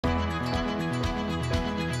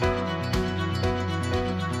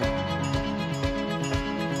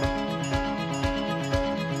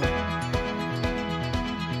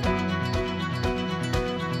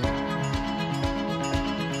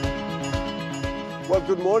Well,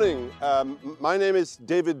 good morning. My name is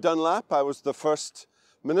David Dunlap. I was the first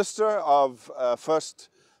minister of First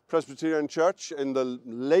Presbyterian Church in the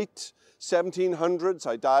late 1700s.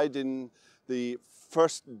 I died in the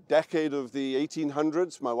first decade of the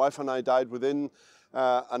 1800s. My wife and I died within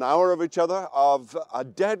an hour of each other of a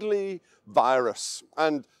deadly virus.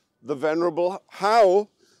 And the Venerable Howe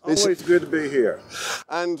is... Always good to be here.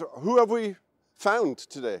 And who have we found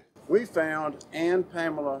today? We found Ann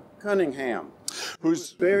Pamela Cuningham,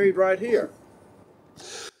 Who's buried right here.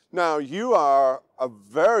 Now, you are a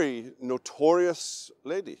very notorious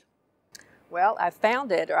lady. Well, I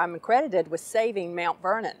found it, or I'm accredited with saving Mount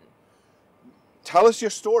Vernon. Tell us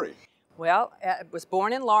your story. Well, I was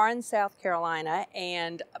born in Lawrence, South Carolina,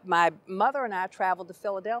 and my mother and I traveled to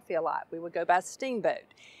Philadelphia a lot. We would go by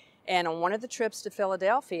steamboat. And on one of the trips to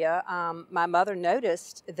Philadelphia, my mother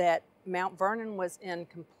noticed that Mount Vernon was in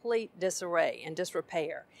complete disarray and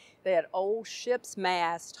disrepair. They had old ship's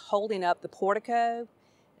masts holding up the portico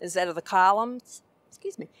instead of the columns.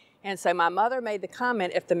 Excuse me. And so my mother made the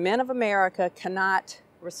comment, if the men of America cannot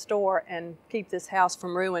restore and keep this house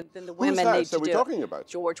from ruin, then the women need to do it. Who's that? Are we talking about?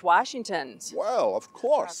 George Washington's. Well, of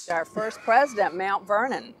course. Our first president, Mount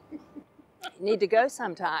Vernon. Need to go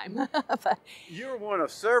sometime. You're one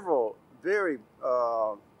of several very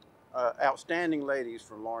outstanding ladies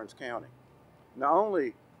from Lawrence County. Not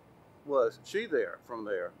only was she there from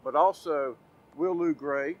there, but also Will Lou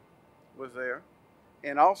Gray was there,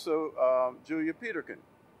 and also Julia Peterkin,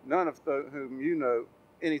 none of whom you know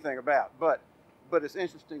anything about. But it's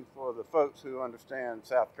interesting for the folks who understand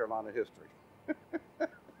South Carolina history.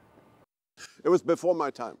 It was before my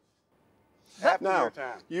time. After Now, your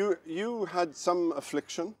time. you had some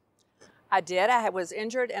affliction. I did. I was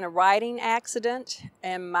injured in a riding accident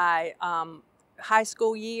in my high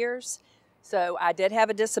school years. So I did have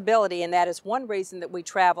a disability, and that is one reason that we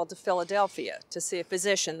traveled to Philadelphia to see a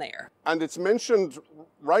physician there. And it's mentioned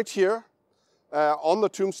right here on the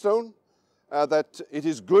tombstone that it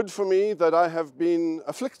is good for me that I have been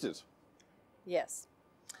afflicted. Yes.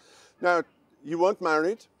 Now, you weren't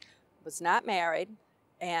married. Was not married.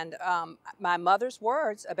 And my mother's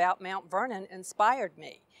words about Mount Vernon inspired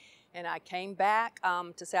me. And I came back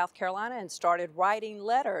to South Carolina and started writing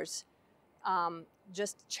letters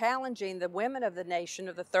just challenging the women of the nation,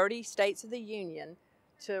 of the 30 states of the Union,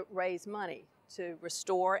 to raise money to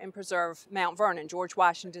restore and preserve Mount Vernon, George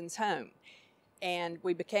Washington's home. And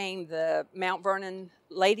we became the Mount Vernon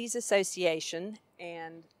Ladies Association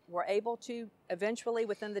and were able to eventually,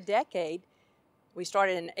 within the decade, we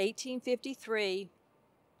started in 1853,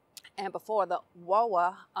 and before the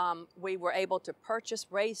WOA, we were able to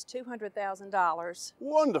raise $200,000.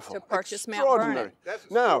 Wonderful. To purchase Mount Vernon. That's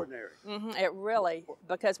extraordinary. It really,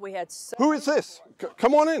 because we had so... Who is this?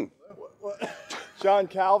 Come on in. John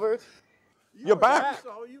Calvert. You're back. I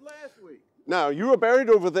saw you last week. Now, you were buried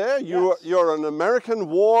over there. Yes. You're an American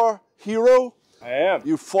war hero. I am.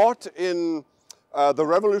 You fought in the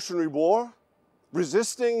Revolutionary War,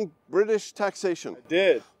 resisting British taxation. I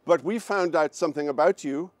did. But we found out something about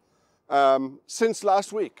you since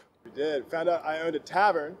last week. We did. Found out I owned a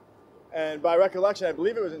tavern, and by recollection, I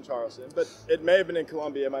believe it was in Charleston, but it may have been in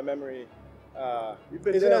Columbia. My memory You've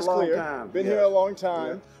been isn't there a as long clear. time. Been Yes. here a long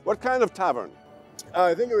time. Yeah. What kind of tavern?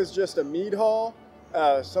 I think it was just a mead hall,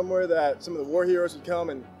 somewhere that some of the war heroes would come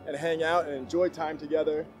and hang out and enjoy time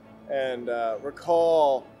together and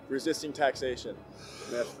recall resisting taxation.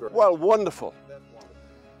 That's great. Well, wonderful.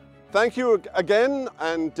 Thank you again,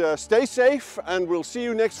 and stay safe, and we'll see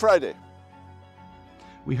you next Friday.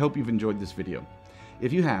 We hope you've enjoyed this video.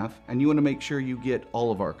 If you have, and you want to make sure you get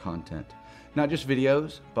all of our content, not just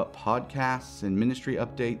videos, but podcasts and ministry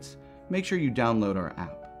updates, make sure you download our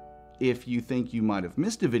app. If you think you might have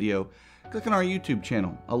missed a video, click on our YouTube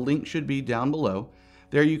channel. A link should be down below.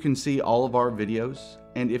 There you can see all of our videos,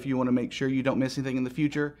 and if you want to make sure you don't miss anything in the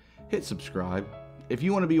future, hit subscribe. If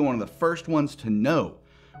you want to be one of the first ones to know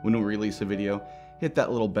when we release a video, hit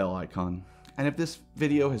that little bell icon. And if this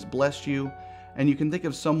video has blessed you, and you can think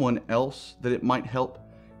of someone else that it might help,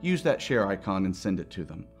 use that share icon and send it to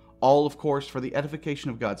them. All, of course, for the edification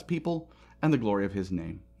of God's people and the glory of His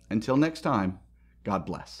name. Until next time, God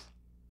bless.